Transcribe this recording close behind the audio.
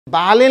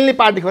बालेनले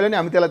party खोल्यो नि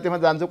हामी त्यसलाई त्यसमा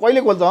जान्छौँ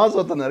कहिले खोल्छ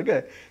सोध्छन् के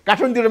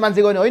काठमाडौँतिर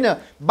मान्छे गयो होइन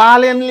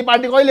बालेनले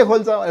पार्टी कहिले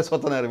खोल्छ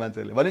सोध्छन् अरे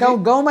मान्छेले भने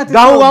गाउँमा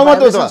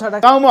त्यो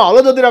छ गाउँमा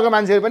हलो जोतिरहेको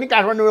मान्छेहरू पनि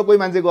काठमाडौँबाट कोही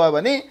मान्छे गयो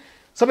भने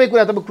सबै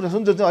कुरा तपाईँ कुरा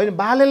सुन्छ होइन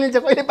बालेनले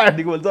चाहिँ कहिले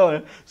पार्टी खोल्छ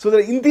सोधेर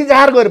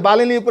इन्तजार गरेर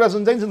बालेनले यो कुरा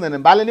सुन्छ कि सुन्दैन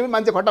बालेनले पनि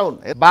मान्छे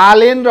खटाउन्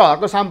बालेन र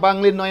हर्क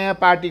साम्पाङले नयाँ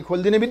पार्टी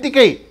खोलिदिने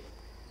बित्तिकै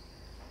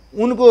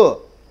उनको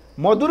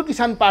मजदुर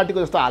किसान पार्टीको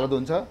जस्तो हालत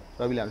हुन्छ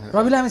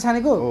रवि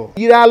लामिछानेको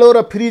बिरालो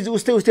र फ्रिज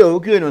उस्तै हो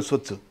कि होइन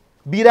सोध्छु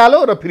बिरालो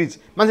र फ्रिज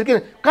मान्छे किन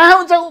कहाँ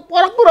हुन्छ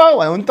फरक पुरा हो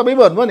भने तपाईँ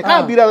भन्नुभयो नि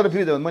कहाँ बिरालो र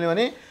फ्रिज हो मैले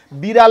भने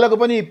बिरालोको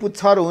पनि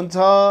पुच्छर हुन्छ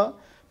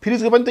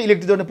फ्रिजको पनि त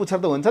इलेक्ट्रिक जोड्ने पुच्छर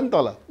त हुन्छ नि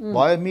तल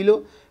भयो मिलो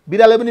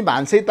बिरालो पनि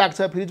भान्सै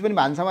ताक्छ फ्रिज पनि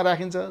भान्सामा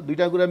राखिन्छ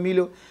दुईटा कुरा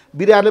मिल्यो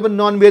बिरालोले पनि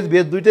नन भेज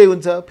भेज दुइटै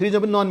हुन्छ फ्रिजमा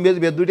पनि नन भेज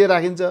भेज दुइटै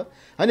राखिन्छ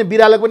होइन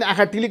बिरालोको पनि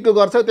आँखा टिलिक्क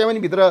गर्छ त्यहाँ पनि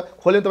भित्र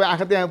खोल्यो तपाईँ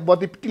आँखा त्यहाँ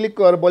बत्ती टिलिक्क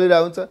गरेर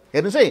बलिरहेको हुन्छ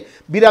हेर्नुहोस् है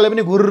बिरालो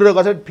पनि घुर्र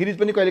गर्छ फ्रिज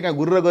पनि कहिले काहीँ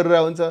घुर्र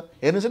गरिरहेको हुन्छ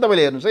हेर्नुहोस् है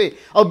तपाईँले हेर्नुहोस् है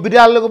अब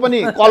बिरालोको पनि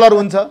कलर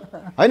हुन्छ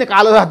होइन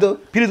कालो रातो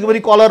फ्रिजको पनि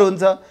कलर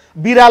हुन्छ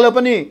बिरालो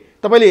पनि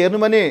तपाईँले हेर्नु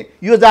भने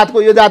यो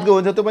जातको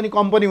हुन्छ त्यो पनि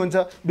कम्पनी हुन्छ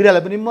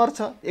बिरालो पनि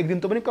मर्छ एक दिन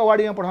त पनि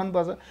कवाडीमा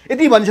पठाउनुपर्छ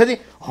यति भनिसकेपछि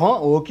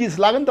हो कि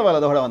लाग्यो नि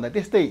तपाईँलाई दौडा भन्दा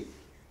त्यस्तै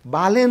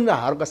बालेन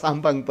र हर्क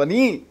साम्पाङ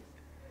पनि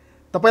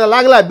तपाईँलाई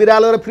लाग्ला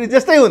बिरालो र फ्रिज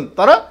जस्तै हुन्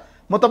तर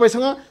म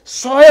तपाईँसँग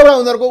 100वटा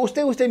उनीहरूको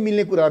उस्तै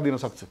मिल्ने कुरा दिन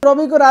सक्छु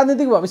रविको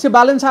राजनीतिक भविष्य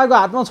बालेन शाहको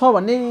हातमा छ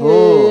भन्ने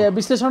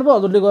विश्लेषण पो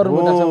हजुरले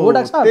गर्नुभएको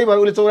छ त्यही भएर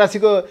उसले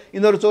 84को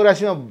यिनीहरू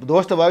 84मा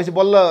ध्वस्त भएपछि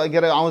बल्ल के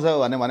अरे आउँछ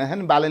भने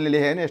नि बालेनले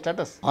लेखे होइन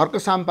स्ट्याटस हर्क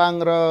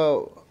साम्पाङ र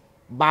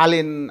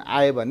बालेन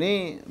आयो भने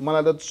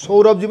मलाई त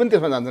सौरभजी पनि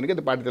त्यसमा जान्छन् क्या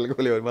त्यो पार्टी त्यसले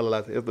खोल्यो भने मलाई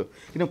लाग्छ यस्तो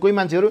किन कोही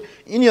मान्छेहरू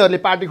यिनीहरूले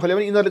पार्टी खोल्यो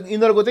भने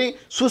यिनीहरूको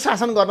चाहिँ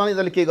सुशासन गर्न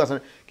यिनीहरूले के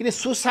गर्छन् किन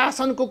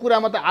सुशासनको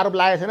कुरामा त आरोप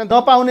लागेको छैन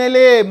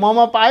नपाउनेले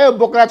ममा पायो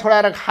बोक्रा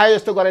छोडाएर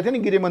खायो जस्तो गरेको थियो नि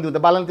गृहमन्त्री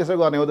हुँदा बालेन त्यसो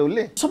गर्ने हो त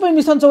उसले सबै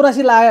मिसन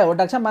 84 लाग्यो हो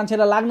डाक्टर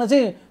मान्छेलाई लाग्न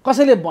चाहिँ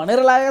कसैले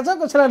भनेर लागेको छ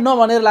कसैलाई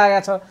नभनेर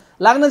लागेको छ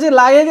लाग्न चाहिँ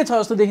लागेकै छ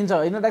जस्तो देखिन्छ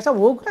होइन डाक्टर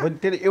हो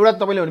त्यो एउटा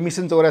तपाईँले भने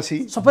मिसन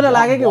 84 सबैलाई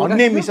लागेकै हो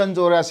भन्ने मिसन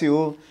 84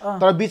 हो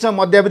तर बिचमा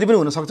मध्यावधि पनि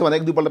हुनसक्छ भने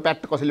एक दुईपल्ट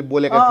प्याट कसैले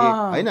बोलेका थिए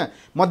होइन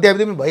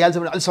मध्यावधि पनि भइहाल्छ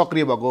भने अलिक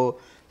सक्रिय भएको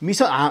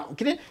मिसन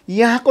किन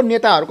यहाँको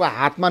नेताहरूको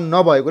हातमा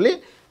नभएकोले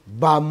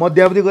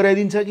मध्यावधि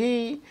गराइदिन्छ कि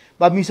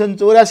बा मिसन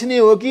 84 नै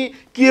हो कि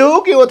के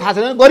हो थाहा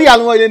छैन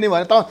गरिहाल्नु अहिले नै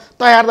भने त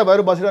तयार त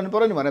भएर बसिरहनु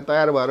पर्यो नि भने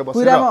तयार भएर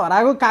बसेर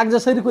हराएको काग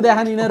जसरी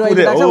कुदाखान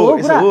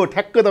यिनीहरू हो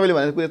ठ्याक्क तपाईँले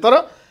भनेको कुदे तर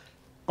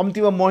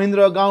कम्तीमा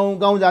महेन्द्र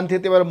गाउँ जान्थे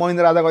त्यही भएर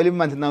महेन्द्र राजाको अहिले पनि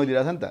मान्छे नाउँ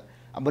लिइरहेको छ नि त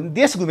अब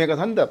देश घुमेको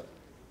छ नि त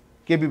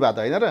केपी बात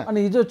होइन र अनि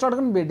हिजो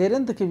चटकन भेटेर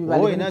नि त केपी बात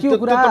होइन त्यो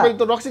तपाईँ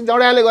त रक्सी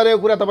जडाले गरेको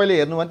कुरा तपाईँले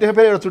हेर्नु भने त्यसो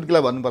फेरि एउटा चुटकिला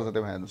भन्नुपर्छ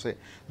त्यसमा हेर्नुहोस् है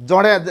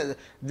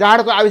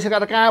जाडको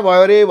आविष्कार कहाँ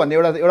भयो अरे भन्ने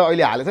एउटा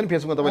अहिले हालेको छ नि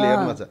फेसबुकमा तपाईँले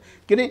हेर्नुपर्छ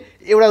किन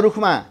एउटा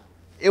रुखमा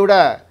एउटा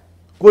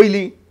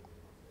कोइली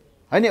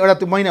होइन एउटा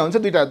त्यो मैना हुन्छ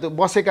दुईवटा त्यो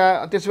बसेका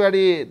त्यस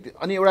पछाडि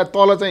अनि एउटा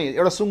तल चाहिँ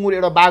एउटा सुँगुर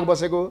एउटा बाघ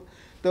बसेको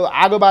त्यो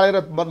आगो बालेर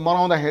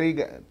बनाउँदाखेरि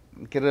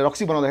के अरे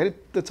रक्सी बनाउँदाखेरि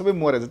त्यो सबै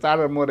मरेछ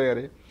चाडबाड मऱ्यो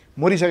अरे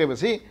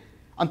मरिसकेपछि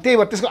अनि त्यही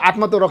भएर त्यसको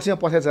आत्मा त रक्सीमा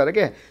पसेको छ अरे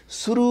क्या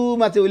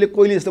सुरुमा चाहिँ उसले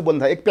कोइली जस्तो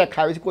बोल्न थाल्यो एक प्याक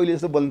खाएपछि कोइली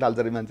जस्तो बोल्न थाल्छ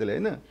अरे मान्छेले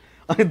होइन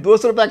अनि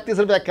दोस्रो प्याक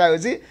तेस्रो प्याक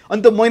खाएपछि अनि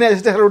त्यो मैना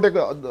जस्तो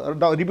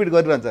रोटेको रिपिट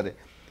गरिरहन्छ अरे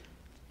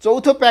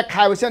चौथो प्याक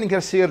खाएपछि अनि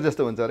सेयर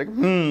जस्तो हुन्छ अरे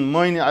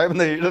मैना आयो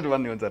भन्दा हिटर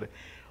भन्ने हुन्छ अरे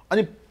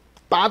अनि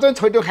पाँचौँ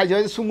छैटौँ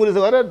खाइसकेपछि सुँगुर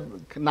जस्तो गरेर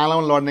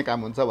नालामा लड्ने काम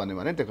हुन्छ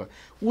भने त्यो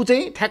ऊ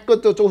चाहिँ ठ्याक्क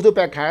त्यो चौथो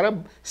प्याक खाएर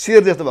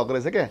सेयर जस्तो भएको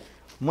रहेछ क्या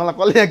मलाई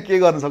कसले के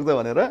गर्न सक्छ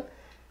भनेर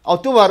अब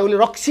त्यो भएर उसले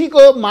रक्सीको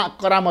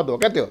करामत हो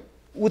क्या त्यो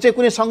ऊ चाहिँ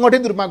कुनै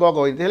सङ्गठित रूपमा गएको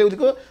होइन त्यसले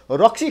उसको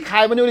रक्सी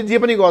खायो भने उसले जे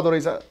पनि गर्दो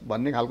रहेछ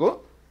भन्ने खालको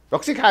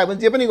रक्सी खायो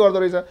भने जे पनि गर्दो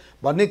रहेछ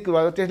भन्ने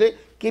कुरा त्यसले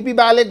केपी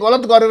बाले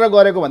गलत गरेर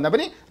गरेको भन्दा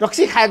पनि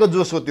रक्सी खाएको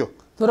जोस हो त्यो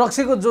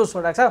रक्सीको जोस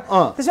हो डाक्टर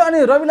त्यसो अनि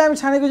रवि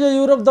लामिछानेको जो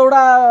युरोप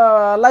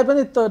दौडालाई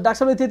पनि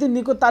डाक्टरले त्यति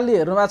निको ताली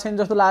हेर्नु भएको छैन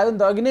जस्तो लाग्यो नि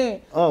त अघि नै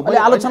अलि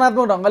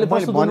आलोचनात्मक ढङ्गले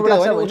प्रस्तुत गर्नुभएको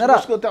छ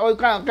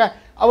होइन र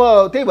अब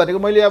त्यही भनेको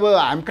मैले अब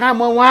हामी कहाँ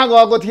म उहाँ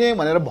गएको थिएँ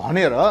भनेर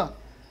भनेर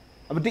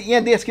अब त्यो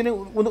यहाँ देश किन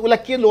उसलाई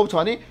के लोभ छ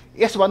भने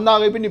यसभन्दा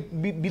अगाडि पनि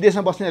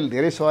विदेशमा बस्नेहरूले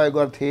धेरै सहयोग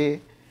गर्थे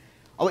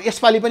अब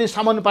यसपालि पनि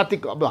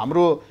समानुपातिक अब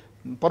हाम्रो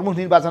प्रमुख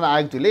निर्वाचन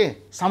आयुक्तले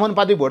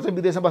समानुपातिक भोट चाहिँ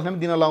विदेशमा बस्ने पनि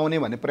दिन लगाउने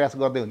भन्ने प्रयास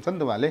गर्दै हुन्छ नि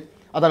त उहाँले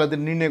अदालतले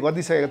निर्णय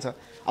गरिदिइसकेको छ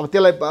अब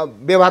त्यसलाई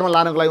व्यवहारमा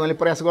लानको लागि उहाँले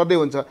प्रयास गर्दै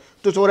हुन्छ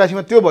त्यो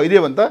 84मा त्यो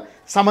भइदियो भने त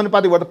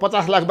समानुपातिक भोट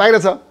 50 लाख बाहिर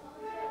छ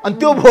अनि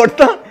त्यो भोट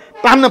त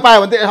तान्न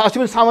पायो भने त अस्ति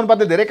पनि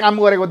समानुपातिक धेरै काम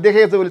गरेको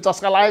देखेको छ उसले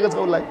चस्का लागेको छ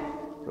उसलाई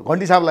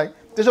घन्टी साहबलाई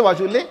त्यसो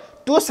भएपछि उसले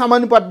त्यो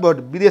समानुपात भोट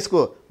विदेशको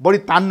बढी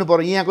तान्नु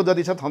पर्यो यहाँको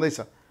जति छ छँदैछ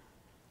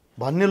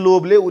भन्ने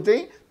लोभले ऊ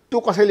चाहिँ त्यो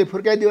कसैले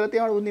फुर्काइदियो र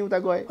त्यहाँबाट उनी उता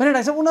गए होइन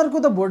डाक्टर उनीहरूको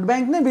त भोट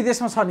ब्याङ्क नै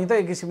विदेशमा छ नि त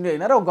एक किसिमले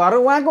होइन र घर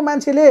उहाँको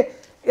मान्छेले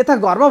यता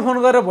घरमा फोन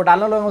गरेर भोट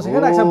हाल्न लगाउँछ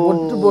क्या डाक्टर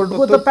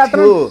भोटको त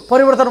प्याटर्न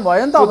परिवर्तन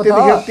भयो नि त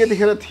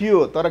त्यतिखेर थियो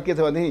तर के छ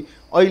भने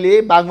अहिले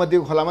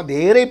बागमतीको खोलामा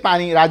धेरै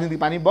पानी राजनीतिक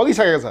पानी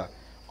बगिसकेको छ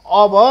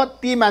अब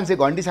ती मान्छे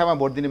घन्टी साहबमा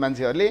भोट दिने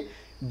मान्छेहरूले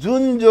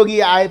जुन जोगी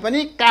आए पनि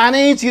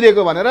कानै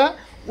चिरेको भनेर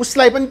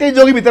उसलाई पनि त्यही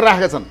जोगीभित्र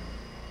राखेका छन्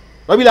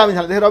रवि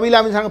लामिछाने रवि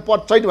लामिछानेको पद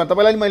चैत भने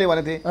तपाईँलाई पनि मैले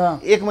भनेको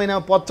थिएँ 1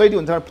 महिनामा पद चैत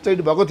हुन्छ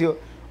चैत भएको थियो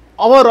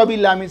अब रवि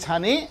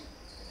लामिछानेको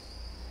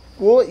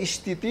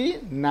स्थिति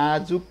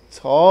नाजुक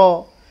छ।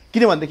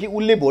 किनभनेदेखि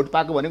उसले भोट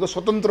पाएको भनेको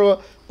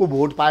स्वतन्त्रको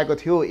भोट पाएको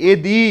थियो।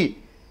 यदि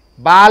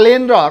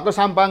बालेन र हर्क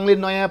साम्पाङले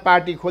नयाँ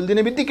पार्टी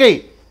खोलिदिने बित्तिकै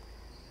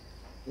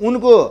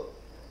उनको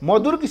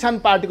मजदुर किसान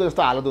पार्टीको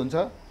जस्तो हालत हुन्छ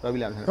रवि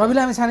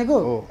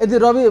लामिछानेको। यदि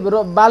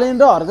बालेन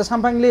र हर्क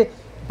साम्पाङले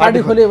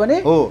पार्टी खोल्यो भने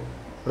हो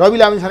रवि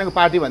लामिछानेको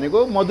पार्टी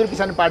भनेको मजदुर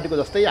किसान पार्टीको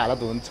जस्तै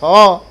हालत हुन्छ।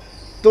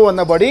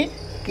 त्योभन्दा बढी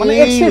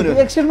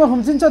एक सिटमा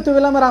खुम्चिन्छ। त्यो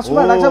बेलामा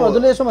राष्ट्रपति लाग्छ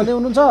हजुरले यसो भन्दै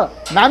हुनुहुन्छ।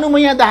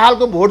 नानुमैया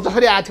दाहालको भोट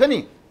जसरी आएको थियो नि,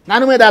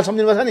 नानुमैया दाहाल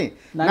सम्झिनुपर्छ नि।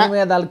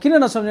 नानुमैया दाहाल किन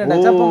नसम्झिने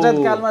ढाक्छ? पञ्चायत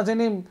कालमा चाहिँ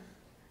नि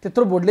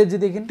त्यत्रो भोटले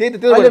जितेकिन्।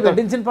 अहिले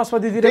भेटिन्छन्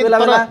पशुपतितिर बेला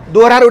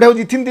दोहोऱ्याएर उठाउ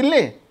जित्थिन्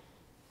तिनले।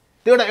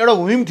 त्यो एउटा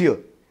हुइम थियो।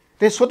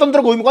 त्यही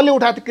स्वतन्त्रको हुइम कसले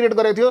उठाएर क्रिएट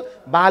गरेको थियो?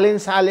 बालेन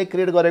शाहले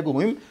क्रिएट गरेको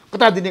हुइम।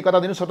 कता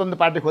दिने स्वतन्त्र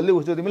पार्टी खोल्दै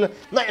उसो तिमीले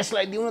ल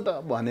यसलाई दिउँ न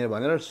त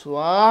भनेर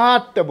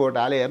स्वाट भोट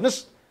हाले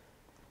हेर्नुहोस्।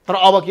 तर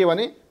अब के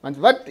भने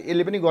मान्छे बट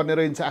यसले पनि गर्ने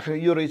रहेछ, आखिर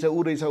यो रहेछ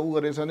ऊ रहेछ ऊ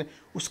गरेछ भने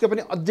उसको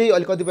पनि अझै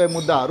अलि कतिपय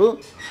मुद्दाहरू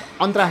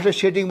अन्तर्राष्ट्रिय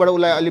सेटिङबाट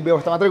उसलाई अलि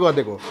व्यवस्था मात्रै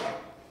गरिदिएको।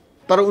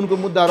 तर उनको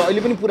मुद्दाहरू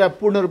अहिले पनि पुरा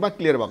पूर्ण रूपमा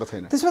क्लियर भएको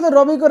छैन। त्यसमा त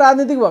रविको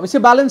राजनीतिक भविष्य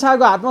बालेन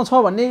शाहको हातमा छ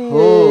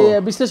भन्ने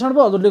विश्लेषण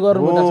पो हजुरले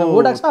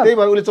गर्नुभएको छ। त्यही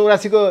भएर उसले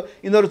 84को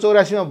यिनीहरू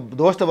 84मा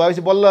ध्वस्त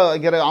भएपछि बल्ल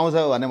के अरे आउँछ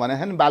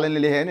भने नि बालेनले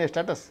लेखे होइन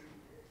स्ट्याटस।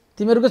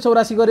 तिमीहरूको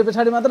 84 गरे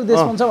पछाडि मात्र देश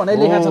बन्छ भनेर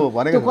लेखाएको छ।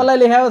 त्यो कसलाई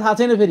लेखायो थाहा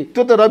छैन फेरि।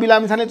 त्यो त रवि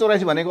लामिछाने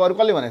 84 भनेको अरू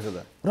कसले भनेको छ त?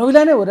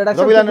 रविलाई नै हो रे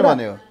डाक्टर। रविलाई नै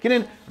भन्यो।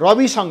 किनभने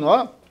रविसँग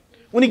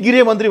उनी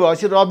गृहमन्त्री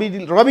भएपछि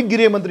रवि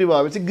गृहमन्त्री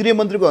भएपछि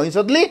गृहमन्त्रीको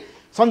हैसियतले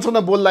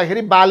संसदमा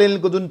बोल्दाखेरि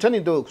बालेनको जुन छ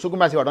नि त्यो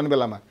सुकुम्बासी हटाउने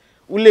बेलामा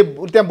उसले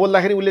त्यहाँ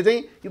बोल्दाखेरि उसले चाहिँ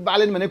यो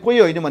बालेन भने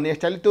कोही होइन भन्ने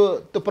स्टाइलले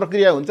त्यो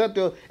प्रक्रिया हुन्छ।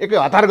 त्यो एकै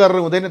हतार गरेर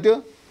हुँदैन। त्यो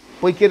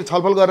कोही के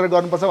छलफल गरेर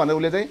गर्नुपर्छ भनेर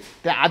उसले चाहिँ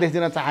त्यहाँ आदेश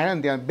दिन चाहेन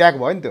नि, त्यहाँ ब्याक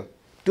भयो नि।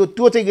 त्यो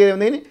चाहिँ के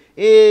भन्दैन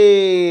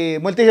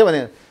ए मैले त्यसै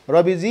भने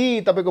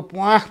रविजी तपाईँको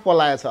प्वाख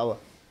पलाएछ। अब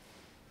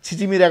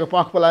छिचिमिराको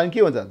प्वाख पलायो भने के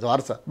हुन्छ?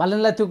 झर्छ।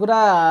 बालेनलाई त्यो कुरा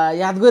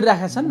याद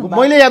गरिराखेका छन्।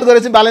 मैले याद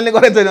गरेपछि बालेनले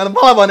गरेको छैन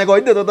मलाई भनेको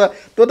होइन।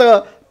 त्यो त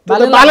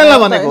बालेनलाई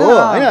भनेको हो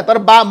होइन। तर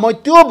म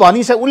त्यो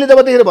भनिसके उसले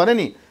जब त्यतिखेर भन्यो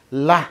नि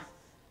ला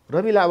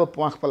रविलाई अब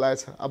प्वाख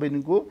पलाएछ, अब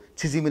यिनको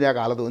छिचिमिराको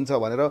हालत हुन्छ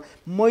भनेर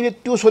मैले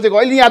त्यो सोचेको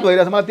अहिले याद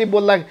भइरहेछ मलाई। त्यो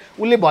बोल्दा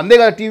उसले भन्दै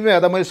गरेर टिभीमा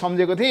हेर्दा मैले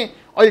सम्झेको थिएँ।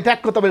 अहिले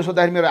ट्याक्क तपाईँले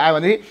सोद्धाखेरि मेरो आयो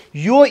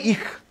भनेदेखि यो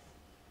इख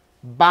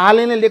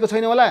बालेनले लिएको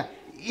छैन होला।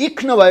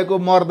 इख नभएको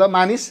मर्द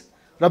मानिस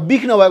र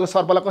बिख नभएको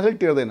सर्पलाई कसैले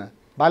टेर्दैन।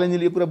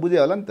 बालेनले यो कुरा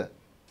बुझ्यो होला नि त।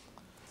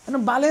 होइन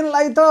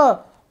बालेनलाई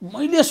त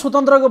मैले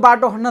स्वतन्त्रको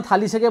बाटो खन्न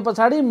थालिसके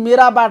पछाडि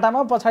मेरा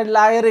बाटामा पछाडि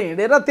लागेर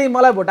हिँडेर त्यही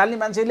मलाई भोट हाल्ने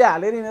मान्छेले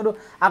हालेर यिनीहरू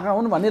आएका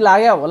हुन् भन्ने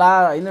लाग्यो होला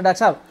होइन डाक्टर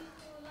साहब?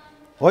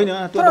 होइन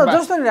तर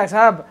जस्तो नि डाक्टर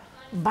साहब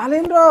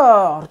बालेन र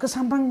हर्क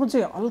साम्पाङको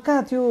चाहिँ हल्का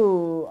त्यो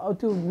अब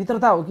त्यो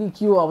मित्रता हो कि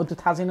के हो अब त्यो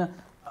थाहा छैन।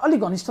 अलिक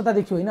घनिष्ठता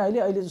देखियो होइन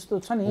अहिले जस्तो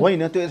छ नि?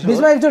 होइन त्यो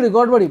बिचमा एकचोटि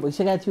गडबडी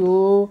भइसकेको थियो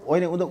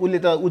होइन। उसले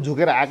त ऊ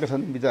झुकेर आएको छ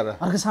नि बिचरा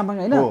हर्क साम्पाङ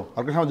होइन?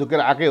 हर्क साम्पाङ झुकेर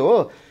आएकै हो।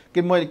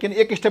 किन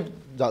एक स्टेप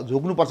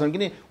झुक्नुपर्छ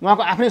किन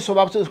उहाँको आफ्नै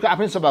स्वभाव छ, उसको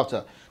आफ्नै स्वभाव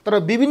छ।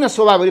 तर विभिन्न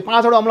स्वभावहरू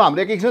 5वटा अम्ल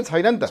हाम्रो एक किसिम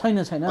छैन नि त।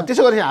 छैन।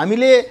 त्यसो गरेपछि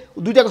हामीले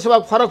दुईटाको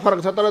स्वभाव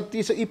फरक छ। तर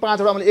यी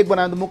 5वटा अम्ल एक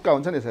बनाएर मुक्का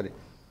हुन्छ नि यसरी।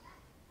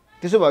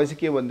 त्यसो भएपछि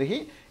के भनेदेखि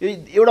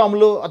एउटा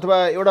अम्लो अथवा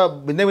एउटा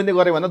भिन्दै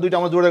गऱ्यो भने दुईवटा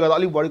अम्लो जोडेर गर्दा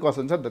अलिक बढी कष्ट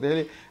हुन्छ नि त।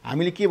 त्यसैले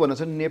हामीले के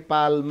भन्छ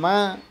नेपालमा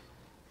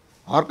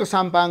हर्क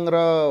साम्पाङ र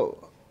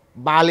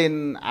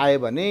बालेन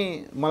आयो भने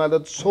मलाई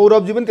त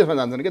सौरभजी पनि त्यसमा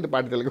जान्छन् क्या त्यो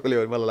पार्टी त्यसले खोल्यो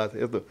भने मलाई लाग्छ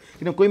यस्तो।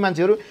 किन कोही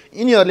मान्छेहरू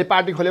यिनीहरूले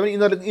पार्टी खोल्यो भने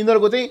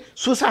यिनीहरूको चाहिँ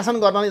सुशासन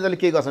गर्न यिनीहरूले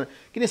के गर्छन्?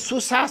 किन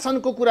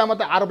सुशासनको कुरामा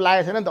त आरोप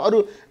लागेको छैन नि त। अरू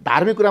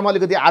धार्मिक कुरामा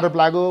अलिकति आरोप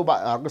लाग्यो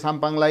हर्क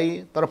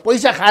साम्पाङलाई। तर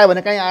पैसा खायो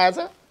भने कहीँ आएछ?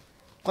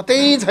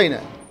 कतै छैन।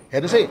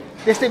 हेर्नुहोस् है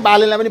त्यस्तै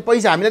बालेनलाई पनि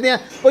पैसा हामीलाई त्यहाँ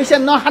पैसा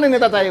नखाने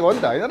नेता चाहिएको हो नि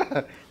त होइन र?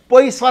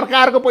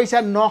 सरकारको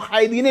पैसा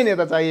नखाइदिने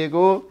नेता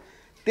चाहिएको।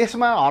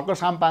 त्यसमा हर्क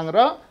साम्पाङ र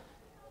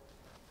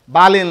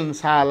बालेन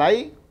शाहलाई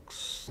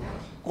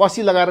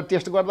कसी लगाएर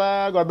टेस्ट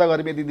गर्दा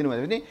गरी यति दिनु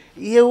भने पनि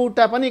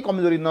एउटा पनि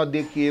कमजोरी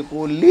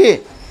नदेखिएकोले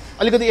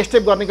अलिकति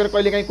स्टेप गर्ने गरेर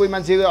कहिलेकाहीँ कोही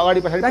मान्छे अगाडि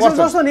पछाडि पर्छ।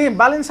 जस्तो नि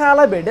बालेन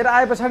शाहलाई भेटेर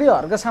आए पछाडि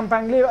हर्क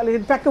साम्पाङले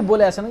अलिकति प्याक्क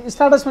बोलेका छन्।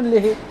 स्टाटस पनि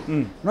लेखे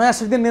नयाँ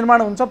शक्ति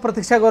निर्माण हुन्छ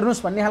प्रतीक्षा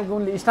गर्नुहोस् भन्ने खालको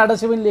उनले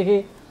स्टाटसै पनि लेखे।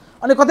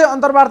 अनि कतै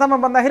अन्तर्वार्तामा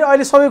भन्दाखेरि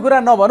अहिले सबै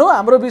कुरा नभनौँ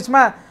हाम्रो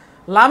बिचमा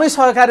लामै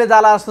सहकार्य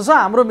जाला जस्तो छ,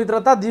 हाम्रो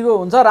मित्रता दिगो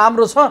हुन्छ,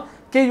 राम्रो छ,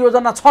 केही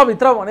योजना छ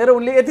भित्र भनेर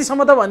उनले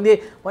यतिसम्म त भनिदिए।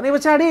 भने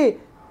पछाडि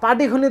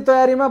पार्टी खोल्ने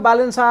तयारीमा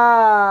बालेन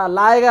शाह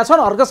लागेका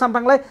छन् हर्क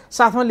साम्पाङलाई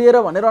साथमा लिएर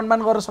भनेर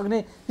अनुमान गर्न सक्ने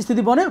स्थिति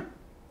बन्यो?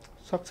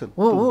 सक्छ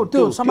हो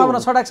त्यो सम्भावना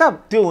छ डाक्टर साहब?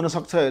 त्यो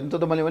हुनसक्छ।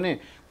 त मैले भने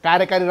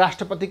कार्यकारी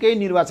राष्ट्रपतिकै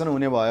निर्वाचन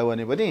हुने भयो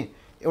भने पनि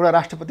एउटा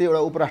राष्ट्रपति एउटा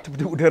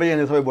उपराष्ट्रपति उठेर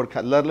यहाँनिर सबै भोट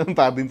खालरले पनि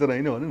पारिदिन्छ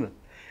होइन भन्नु न।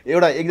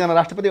 एकजना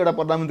राष्ट्रपति एउटा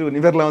प्रधानमन्त्री हुने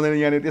बेर लाउँदैन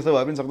यहाँनिर। त्यसो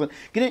भए पनि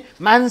सक्छ किन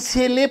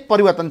मान्छेले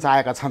परिवर्तन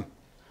चाहेका छन्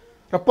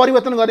र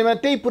परिवर्तन गर्ने भने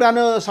त्यही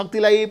पुरानो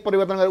शक्तिलाई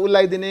परिवर्तन गरेर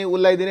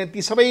उसलाई दिने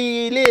ती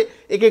सबैले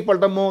एक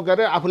एकपल्ट मोह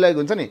गरेर आफूलाई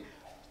हुन्छ नि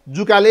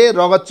जुकाले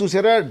रगत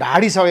चुसेर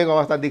ढाडिसकेको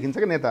अवस्था देखिन्छ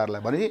क्या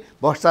नेताहरूलाई भनेपछि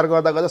भ्रष्टाचार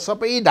गर्दा गर्दा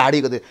सबै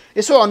ढाडिएको थियो।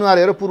 यसो अनुहार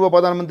हेरेर पूर्व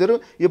प्रधानमन्त्रीहरू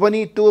यो पनि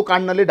त्यो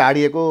काण्डले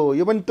ढाडिएको,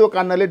 यो पनि त्यो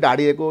काण्डले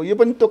ढाडिएको, यो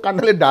पनि त्यो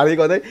काण्डले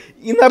ढाडिएको हुँदै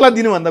यिनीहरूलाई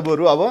दिनुभन्दा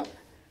बरु अब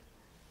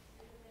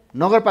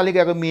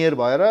नगरपालिकाको मेयर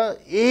भएर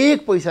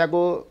 1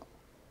 पैसाको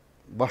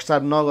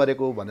भ्रष्टाचार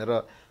नगरेको भनेर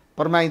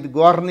प्रमाणित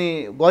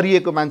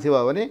गरिएको मान्छे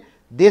भयो भने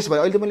देशभरि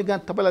अहिले मैले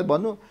तपाईँलाई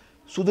भन्नु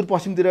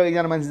सुदूरपश्चिमतिर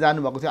एकजना मान्छे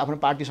जानुभएको थियो आफ्नो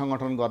पार्टी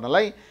सङ्गठन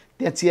गर्नलाई।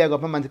 त्यहाँ चिया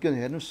गफमा मान्छे के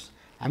हुन्छ हेर्नुहोस्,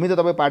 हामी त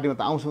तपाईँ पार्टीमा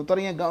त आउँछौँ तर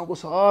यहाँ गाउँको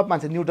सब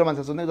मान्छे न्युट्रल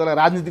मान्छे सोध्ने जसलाई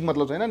राजनीतिक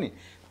मतलब छैन नि,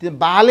 त्यो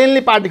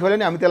बालेनले पार्टी खोल्यो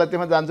नि हामी त्यसलाई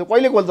त्यसमा जान्छौँ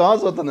कहिले खोल्छ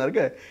सोध्छन्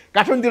क्या।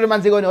 काठमाडौँतिर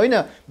मान्छे गयो होइन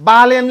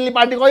बालेनले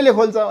पार्टी कहिले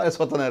खोल्छ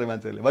सोध्छन् अरे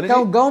मान्छेले भने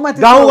गाउँमा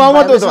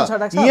त्यो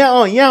छ,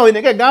 यहाँ होइन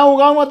क्या,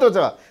 गाउँमा त्यो छ।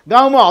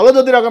 गाउँमा हलो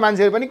जोतिरहेको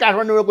मान्छेहरू पनि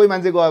काठमाडौँबाट कोही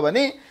मान्छे गयो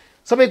भने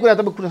सबै कुरा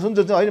तपाईँ कुरा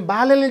सुन्छ होइन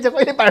बालेनले चाहिँ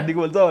कहिले पार्टी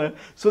खोल्छ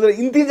सोधेर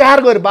इन्तजार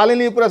गरेर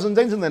बालेनले यो कुरा सुन्छ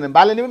कि सुन्दैन,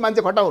 बालेनले पनि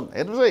मान्छे खटाउन्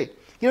हेर्नुहोस् है।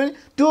 किनभने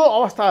त्यो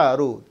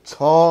अवस्थाहरू छ।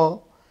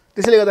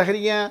 त्यसैले गर्दाखेरि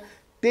यहाँ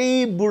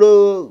त्यही बुढो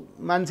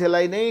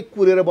मान्छेलाई नै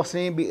कुरेर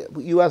बस्ने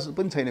युवा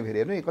पनि छैन।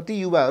 फेरि हेर्नु कति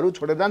युवाहरू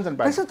छोडेर जान्छन्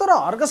पार्टी। तर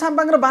हर्क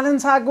साम्पाङ र बालेन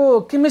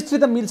शाहको केमिस्ट्री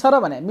त मिल्छ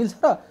र भने मिल्छ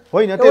र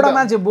होइन? एउटा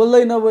मान्छे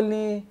बोल्दै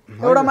नबोल्ने,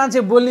 एउटा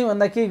मान्छे बोल्ने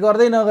भन्दा केही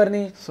गर्दै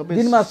नगर्ने,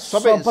 दिनमा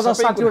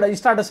 50-60 वटा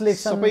स्टाटस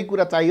लेख्छन्, सबै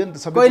कुरा चाहियो नि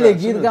त। कहिले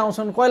गीत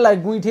गाउँछन्, कहिलेलाई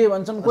गुइठे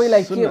भन्छन्,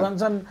 कहिलेलाई के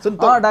भन्छन्।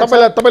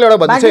 तपाईँलाई एउटा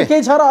भन्छु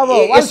केही छ र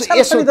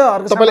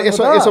अब तपाईँलाई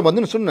यसो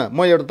भनिदिनु सुन्न, म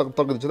एउटा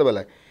तर्क दिन्छु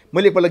तपाईँलाई।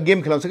 मैले एकपल्ट गेम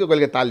खेलाउँछु कि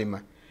कहिले तालिममा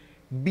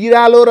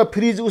बिरालो र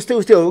फ्रिज उस्तै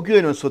हो कि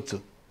होइन सोध्छु।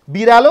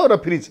 बिरालो र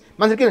फ्रिज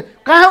मान्छे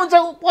के कहाँ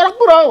हुन्छ फरक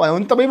पुरा हो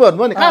भने तपाईँ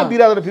भन्नु नि कहाँ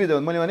बिरालो र फ्रिज हो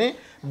मैले भने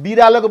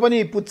बिरालोको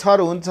पनि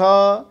पुच्छर हुन्छ,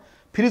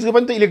 फ्रिजको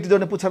पनि त इलेक्ट्रिक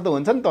जोड्ने पुच्छर त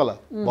हुन्छ नि तल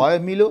भयो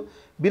मिल्यो।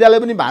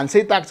 बिरालो पनि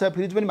भान्सै ताक्छ,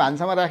 फ्रिज पनि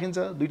भान्सामा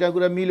राखिन्छ, दुईटा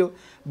कुरा मिल्यो।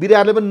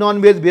 बिरालोले पनि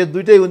नन भेज भेज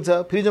दुइटै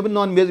हुन्छ, फ्रिजमा पनि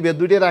नन भेज भेज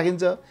दुइटै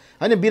राखिन्छ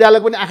होइन।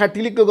 बिरालोको पनि आँखा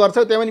टिलिक्क गर्छ,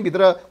 त्यहाँ पनि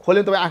भित्र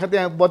खोल्यो तपाईँ आँखा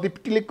त्यहाँ बत्ती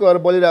टिलिक्क गरेर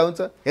बलिरहेको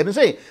हुन्छ हेर्नुहोस्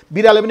है।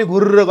 बिरालो पनि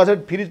घुर्र गर्छ,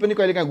 फ्रिज पनि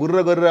कहिले काहीँ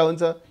घुर्र गरिरहेको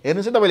हुन्छ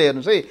हेर्नुहोस् है। तपाईँले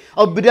हेर्नुहोस् है,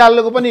 अब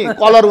बिरालोको पनि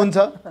कलर हुन्छ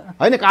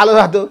होइन, कालो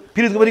रातो,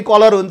 फ्रिजको पनि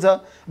कलर हुन्छ।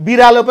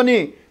 बिरालो पनि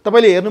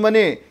तपाईँले हेर्नु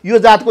भने यो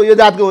जातको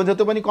हुन्छ,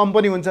 त्यो पनि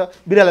कम्पनी हुन्छ,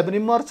 बिरालो पनि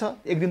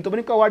मर्छ, एक दिन त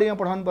पनि कवाडीमा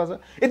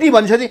पठाउनुपर्छ। यति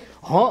भनिसकेपछि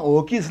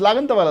हो कि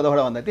लाग्यो नि तपाईँलाई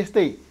दौडा भन्दा।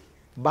 त्यस्तै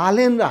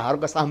बालेन र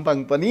हर्क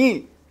साम्पाङ पनि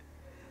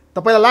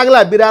तपाईँलाई लाग्ला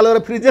बिरालो र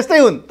फ्रिज जस्तै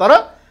हुन्,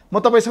 तर म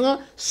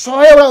तपाईँसँग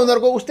 100वटा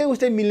उनीहरूको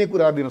उस्तै मिल्ने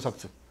कुरा दिन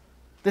सक्छु।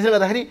 त्यसले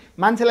गर्दाखेरि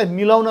मान्छेलाई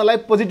मिलाउनलाई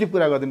पोजिटिभ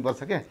कुरा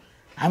गरिदिनुपर्छ क्या,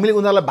 हामीले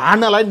उनीहरूलाई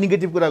भाड्नलाई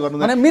नेगेटिभ कुरा गर्नु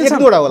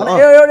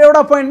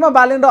एउटा पोइन्टमा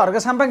बालेन र हर्क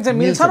साम्पाङ चाहिँ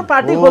मिल्छन्,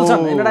 पार्टी खोल्छन्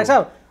होइन डाक्टर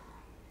साहब?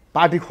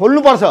 पार्टी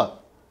खोल्नुपर्छ,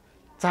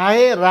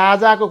 चाहे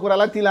राजाको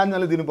कुरालाई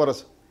तिलाञ्जली दिनु परोस्।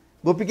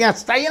 गोपी यहाँ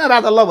चाहिएन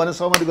राजा ल भने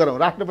सहमति गरौँ,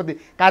 राष्ट्रपति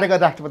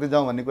कार्यकारी राष्ट्रपति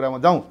जाउँ भन्ने कुरामा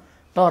जाउँ,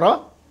 तर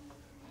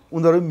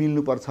उनीहरू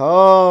मिल्नुपर्छ।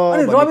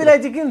 अनि रविलाई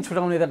चाहिँ किन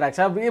छुटाउने त डाक्टर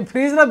साहब? यो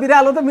फ्रिज र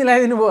बिरालो त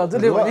मिलाइदिनु भयो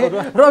हजुरले भने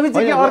रवि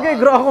चाहिँ अर्कै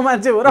ग्रहको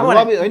मान्छे हो र?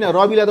 रवि होइन,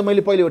 रविलाई त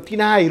मैले पहिले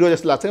टिना हिरो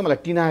जस्तो लाग्छ क्या मलाई।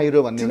 टिना हिरो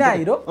भन्ने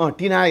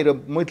टिना हिरो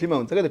मैथिलीमा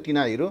हुन्छ क्या त्यो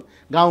टिना हिरो।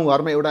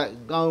 गाउँघरमा एउटा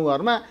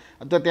गाउँघरमा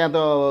त त्यहाँ त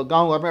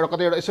गाउँघरमा एउटा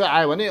कतै एउटा यसो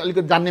आयो भने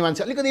अलिकति जान्ने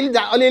मान्छे,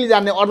 अलिअलि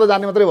जान्ने, अर्ध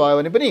जान्ने मात्रै भयो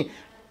भने पनि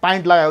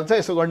पाइन्ट लगाएको हुन्छ,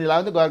 यसो गर्ने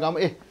लगायो भने गएर गाउँमा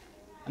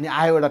अनि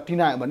आयो एउटा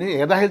टिना भने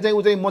हेर्दाखेरि चाहिँ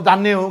ऊ चाहिँ म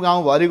जान्ने हो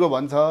गाउँभरिको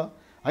भन्छ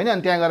होइन।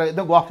 अनि त्यहाँ गएर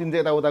एकदम गफ दिन्छ,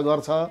 यताउता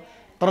गर्छ,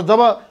 तर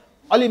जब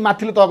अलि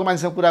माथिल्लो तहको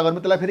मान्छेसँग कुरा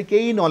गर्नु त्यसलाई फेरि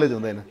केही नलेज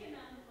हुँदैन,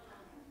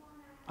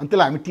 अनि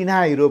त्यसलाई हामी टिना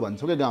हिरो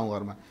भन्छौँ क्या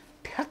गाउँघरमा।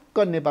 ठ्याक्क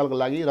नेपालको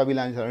लागि रवि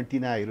लामिछाने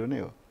टिना हिरो नै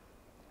हो।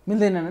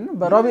 मिल्दैन होइन?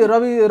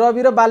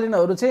 रवि र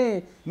बालेनहरू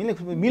चाहिँ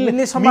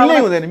मिल्ने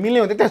हुँदैन।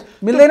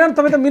 मिल्दैन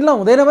तपाईँ त मिल्न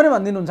हुँदैन पनि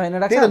भनिदिनुहुन्छ होइन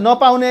डाक्टर?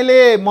 नपाउनेले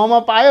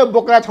मम पायो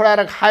बोक्रा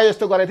छोडाएर खायो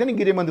जस्तो गरेको थियो नि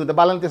गृहमन्त्री हुँदा।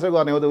 बालेन त्यसो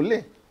गर्ने हो त उसले?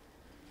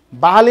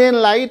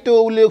 बालेनलाई त्यो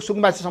उसले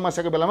सुनवासी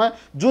समस्याको बेलामा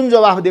जुन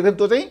जवाफ दिएको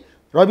त्यो चाहिँ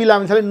रवि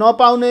लामिछाने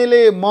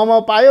नपाउनेले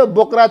मम पायो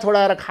बोक्रा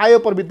छोडाएर खायो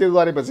प्रवृत्ति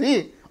गरेपछि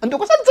अनि त्यो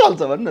कसरी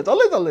चल्छ भन्नु न?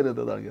 चल्दैन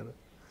त्यो दर्केर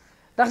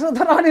डाक्टर।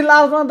 तर अनि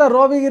लास्टमा त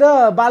रवि र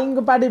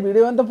बालेनको पार्टी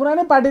भिड्यो भने त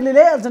पुरानै पार्टीले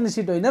ल्याइहाल्छ नि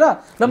सिट होइन र?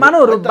 ल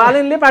मानौ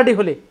बालेनले पार्टी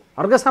खोले,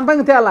 हर्क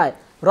साम्पाङ त्यहाँ लाए,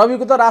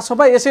 रविको त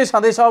राजसभा यसै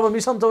छँदैछ, अब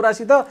मिसन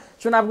 84 त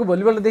चुनावको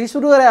भोलिपल्टदेखि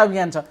सुरु गरे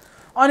अभियान छ।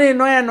 अनि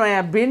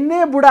नयाँ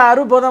भिड्ने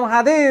बुढाहरू बदम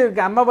खाँदै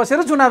घाममा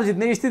बसेर चुनाव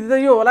जित्ने स्थिति त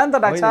यो होला नि त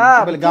डाक्टर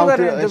साहब?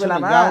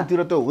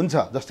 गाउँतिर त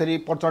हुन्छ, जसरी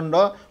प्रचण्ड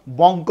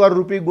बङ्कर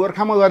रूपी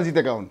गोर्खामा गएर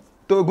जितेका हुन्,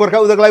 त्यो गोर्खा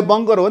उनीहरूको लागि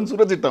बङ्कर हो नि,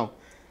 सुरु जित्ताउँ।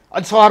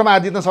 अनि सहरमा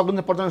जित्न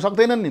सक्नुहुन्छ प्रचण्ड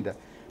सक्दैनन् नि त।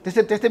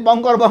 त्यस्तै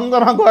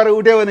बङ्करमा गएर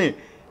उठ्यो भने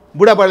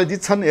बुढापाडीले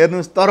जित्छन्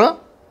हेर्नुहोस्। तर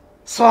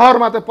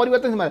सहरमा त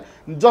परिवर्तन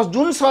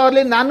जुन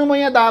सहरले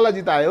नानुमैया दाहाललाई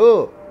जितायो,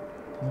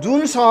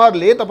 जुन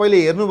सहरले तपाईँले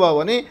हेर्नुभयो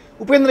भने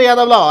उपेन्द्र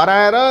यादवलाई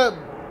हराएर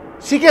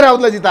सिके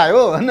राउतलाई जितायो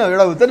होइन,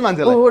 एउटा हुन्छ नि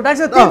मान्छेलाई।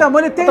 डाक्टर त्यही त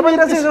मैले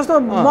त्यहीँनिर चाहिँ जस्तो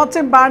मत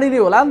चाहिँ बाँडिने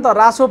होला नि त,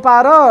 रासोपा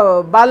र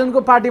बालेनको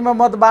पार्टीमा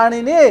मत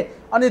बाँडिने।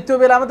 अनि त्यो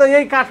बेलामा त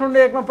यही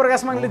काठमाडौँ एकमा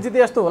प्रकाश मानले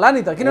जिते जस्तो होला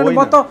नि त, किनभने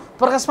म त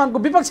प्रकाश मानको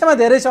विपक्षमा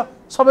धेरै छ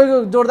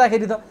सबैको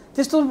जोड्दाखेरि त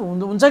त्यस्तो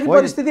हुन्छ कि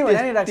परिस्थिति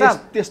भने नि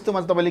डाक्टर?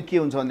 त्यस्तोमा तपाईँले के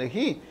हुन्छ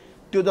भनेदेखि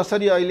त्यो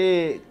जसरी अहिले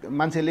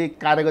मान्छेले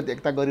कार्यगत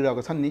एकता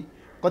गरिरहेको छन् नि,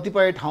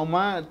 कतिपय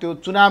ठाउँमा त्यो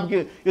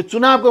यो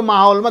चुनावको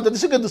माहौलमा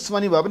जतिसुकै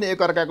दुश्मनी भए पनि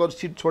एकअर्काको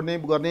सिट छोड्ने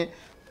गर्ने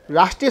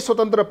राष्ट्रिय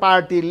स्वतन्त्र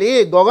पार्टीले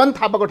गगन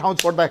थापाको ठाउँ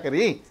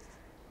छोड्दाखेरि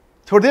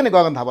छोड्दियो नि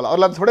गगन थापालाई,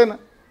 अरूलाई त छोडेन,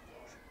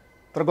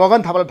 तर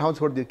गगन थापालाई ठाउँ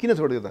छोडिदियो। किन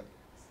छोडिदियो त?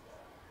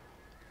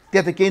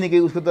 त्यहाँ त केही न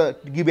केही उसको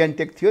त गिभ एन्ड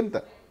टेक थियो नि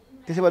त।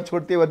 त्यसै भएर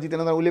त्यही भएर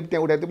जितेन, तर उसले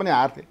त्यहाँ उठाएको पनि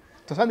हार्थ्यो।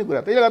 त्यो छ नि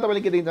कुरा। त्यसले गर्दा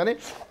तपाईँले के देखिन्छ भने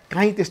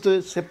काहीँ त्यस्तो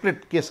सेपरेट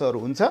केसहरू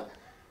हुन्छ।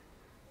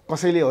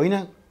 कसैले होइन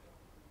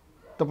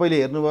तपाईँले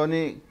हेर्नुभयो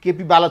भने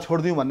केपी बाला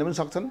छोडिदिउँ भन्ने पनि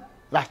सक्छन्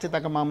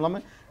राष्ट्रियताको मामलामा,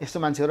 यस्तो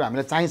मान्छेहरू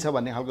हामीलाई चाहिन्छ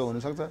भन्ने खालको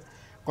हुनसक्छ।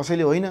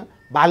 कसैले होइन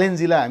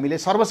बालेनजीलाई हामीले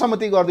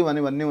सर्वसम्मति गरिदिउँ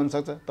भन्ने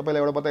हुनसक्छ।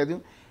 तपाईँलाई एउटा बताइदिउँ,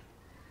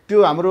 त्यो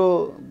हाम्रो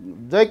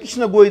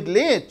जयकृष्ण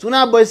गोइतले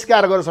चुनाव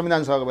बहिष्कार गरेर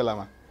संविधान सभाको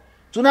बेलामा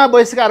चुनाव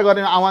बहिष्कार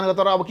गर्ने आह्वान गर्दा,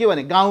 तर अब के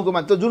भने गाउँको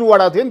मान्छे जुन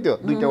वडा थियो नि, त्यो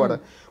 2टा वडा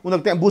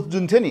उनीहरूको त्यहाँ बुथ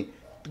जुन थियो नि,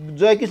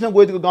 जयकृष्ण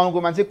गोइतको गाउँको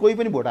मान्छे कोही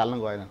पनि भोट हाल्न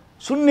गएन।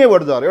 0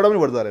 भोट झऱ्यो, एउटा पनि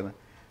भोट झरेन।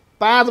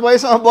 5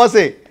 बजेसम्म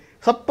बसे,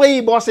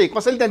 सबै बसे,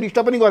 कसैले त्यहाँ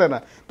डिस्टर्ब पनि गरेन,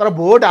 तर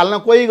भोट हाल्न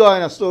कोही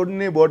गएन।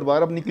 सोड्ने भोट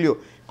भएर निक्लियो।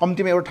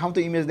 कम्तीमा एउटा ठाउँ त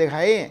इमेज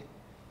देखाए।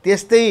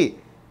 त्यस्तै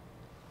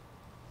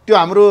त्यो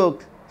हाम्रो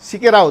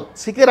सिके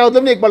राउतले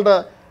पनि एकपल्ट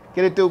के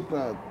अरे त्यो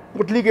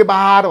कोटलीको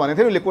बाहर भनेको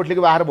थियो नि, उसले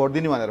कोटलीको बाहर भोट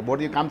दिने भनेर,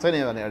 भोट काम छैन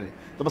भनेर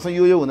तपाईँसँग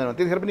यो हुँदैन।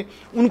 त्यतिखेर पनि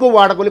उनको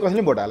वार्डकोले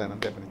कसैले भोट हालेन।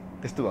 त्यहाँ पनि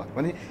त्यस्तो भयो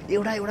भने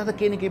एउटा त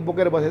केही न केही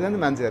बोकेर बसेको छ नि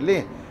मान्छेहरूले।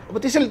 अब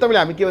त्यसैले तपाईँले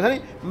हामी के भन्छ भने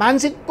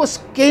मान्छेको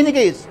केही न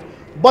केही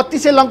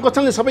 32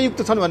 लङ्कछन्ले सबै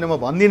युक्त छन् भन्ने म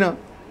भन्दिनँ,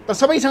 तर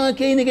सबैसँग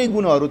केही न केही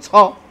गुणहरू छ।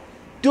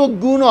 त्यो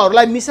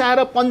गुणहरूलाई मिसाएर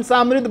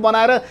पञ्चामृत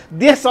बनाएर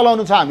देश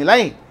चलाउनु छ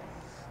हामीलाई।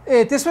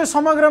 त्यसमै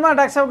समग्रमा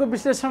डाक्टर साहबको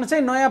विश्लेषण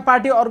चाहिँ नयाँ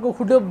पार्टी अर्को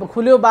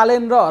खुल्यो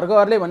बालेन र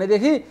हर्कहरूले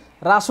भनेदेखि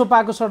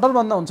रासोपाको सटर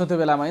बन्द हुन्छ त्यो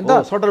बेलामा हैन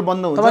त? सटर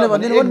बन्द हुन्छ। तपाईँले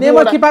भनिदिनु भयो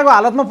नेमकिपाको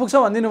हालतमा पुग्छ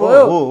भनिदिनु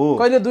भयो।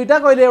 कहिले 2टा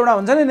कहिले एउटा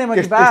हुन्छ नि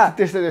नेमकिपा।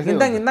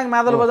 हिन्दाङ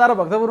मादल बजार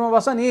भक्तपुरमा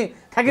बस्छ नि,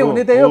 ठ्याक्कै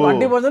हुने त्यही हो।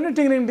 घन्टी बजाउने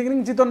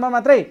टिङरिङ चितवनमा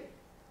मात्रै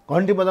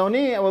घन्टी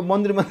बजाउने। अब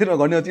मन्दिरमा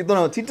घन्टी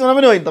चितवनमा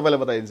पनि होइन, तपाईँलाई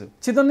बताइदिन्छु।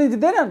 चितवन नि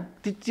जित्दैनन्।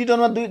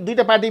 चितवनमा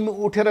 2टा पार्टी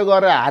उठेर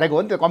गएर हारेको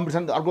हो नि, त्यो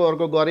कम्पिटिसन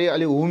अर्को गरे,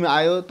 अलि हुम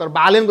आयो। तर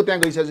बालेनको त्यहाँ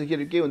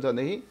गइसकेपछि के हुन्छ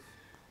भनेदेखि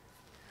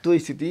त्यो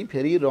स्थिति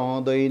फेरि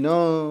रहँदैन।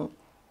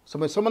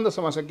 सम्बन्ध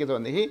समस्या के छ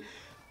भनेदेखि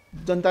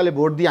जनताले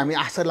भोट दिए, हामी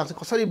आश्चर्य लाग्छ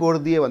कसरी भोट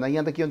दिए भन्दा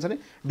यहाँ त के हुन्छ भने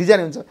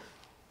डिजाइन हुन्छ।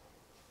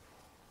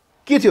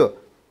 के थियो,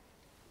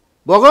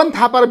 गगन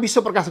थापा र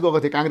विश्वप्रकाश गएको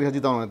थियो काङ्ग्रेस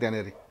जिताउन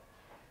त्यहाँनिर।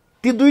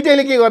 ती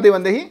दुइटैले के गर्दै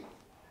भनेदेखि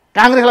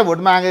काङ्ग्रेसलाई भोट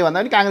मागे भन्दा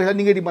पनि काङ्ग्रेसलाई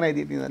नेगेटिभ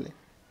बनाइदिए तिनीहरूले।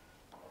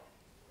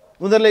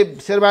 उनीहरूले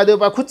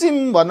शेरबहादुर खुच्चिम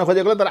भन्न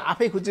खोजेको, तर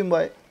आफै खुच्चिम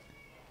भए।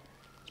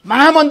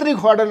 महामन्त्री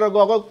खडेर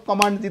गएको,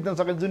 कमान्ड जित्न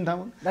सके जुन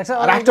ठाउँमा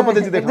राष्ट्रपति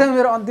जितेको। एकदम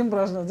मेरो अन्तिम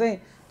प्रश्न चाहिँ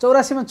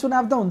 84 मा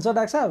चुनाव त हुन्छ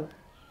डाक्टर साहब?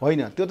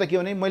 होइन, त्यो त के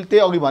भने मैले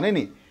त्यही अघि भने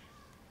नि,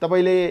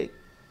 तपाईँ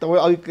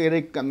अघि के अरे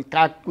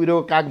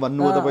काग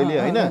भन्नुभयो तपाईँले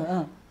होइन।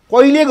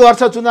 कहिले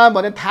गर्छ चुनाव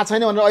भने थाहा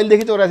छैन भनेर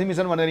अहिलेदेखि 84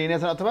 मिसन भनेर हिँडेका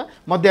छन्, अथवा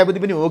मध्यावधि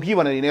पनि हो कि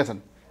भनेर हिँडेका छन्।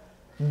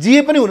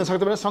 जे पनि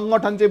हुनसक्छ भने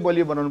सङ्गठन चाहिँ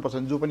बलियो बनाउनुपर्छ,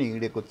 जो पनि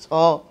हिँडेको छ।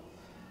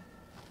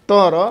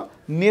 तर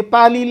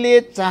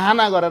नेपालीले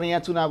चाहना गरेर यहाँ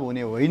चुनाव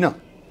हुने होइन।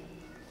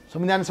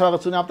 संविधान सभाको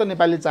चुनाव त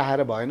नेपालीले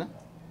चाहेर भएन।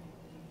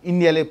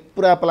 इन्डियाले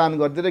पुरा प्लान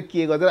गरिदिएर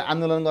के गरिदिएर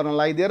आन्दोलन गर्न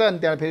लगाइदिएर अनि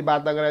त्यहाँ फेरि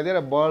वार्ता गराइदिएर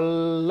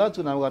बल्ल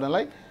चुनाव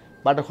गर्नलाई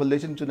बाटो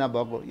खोल्दैछन्। चुनाव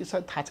भएको यो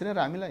सायद थाहा छैन र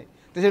हामीलाई।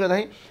 त्यसले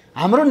गर्दाखेरि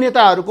हाम्रो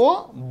नेताहरूको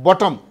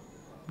बटम,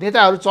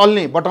 नेताहरू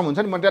चल्ने बटम हुन्छ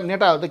नि,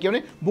 नेताहरू त के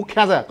भने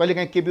बुख्याचा, कहिले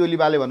काहीँ केपी ओली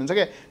बाले भन्नुहुन्छ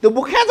क्या, त्यो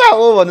बुख्याचा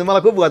हो भन्नु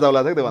मलाई खुब गजब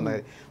लाग्छ त्यो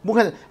भन्दाखेरि।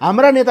 बुख्याचा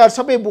हाम्रा नेताहरू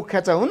सबै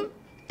बुख्याचा हुन्।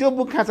 त्यो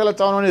बुख्याचालाई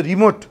चलाउने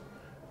रिमोट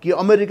कि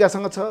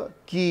अमेरिकासँग छ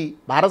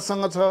कि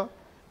भारतसँग छ,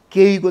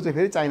 केहीको चाहिँ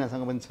फेरि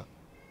चाइनासँग पनि छ।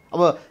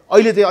 अब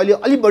अहिले चाहिँ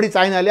अलि बढी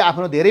चाइनाले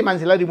आफ्नो धेरै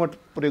मान्छेलाई रिमोट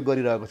प्रयोग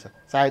गरिरहेको छ,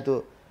 चाहे त्यो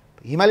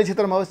हिमाली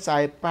क्षेत्रमा होस्,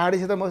 चाहे पहाडी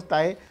क्षेत्रमा होस्,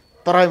 चाहे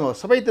तराईमा होस्,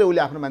 सबैतिर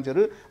उसले आफ्नो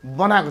मान्छेहरू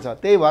बनाएको छ।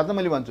 त्यही भएर त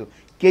मैले भन्छु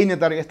केही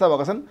नेताहरू यस्ता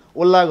भएका छन्,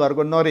 ओल्ला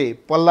घरको नरे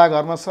पल्ला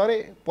घरमा सरे,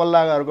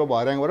 पल्ला घरको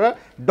भर्याङबाट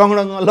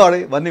डङडङ लडे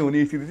भन्ने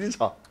हुने स्थिति चाहिँ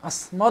छ।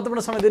 हस्,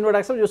 महत्त्वपूर्ण समय दिनुभयो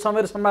डाक्टर साहब। यो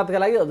समय र संवादका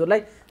लागि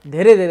हजुरलाई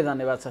धेरै धेरै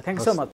धन्यवाद छ। Thank so much.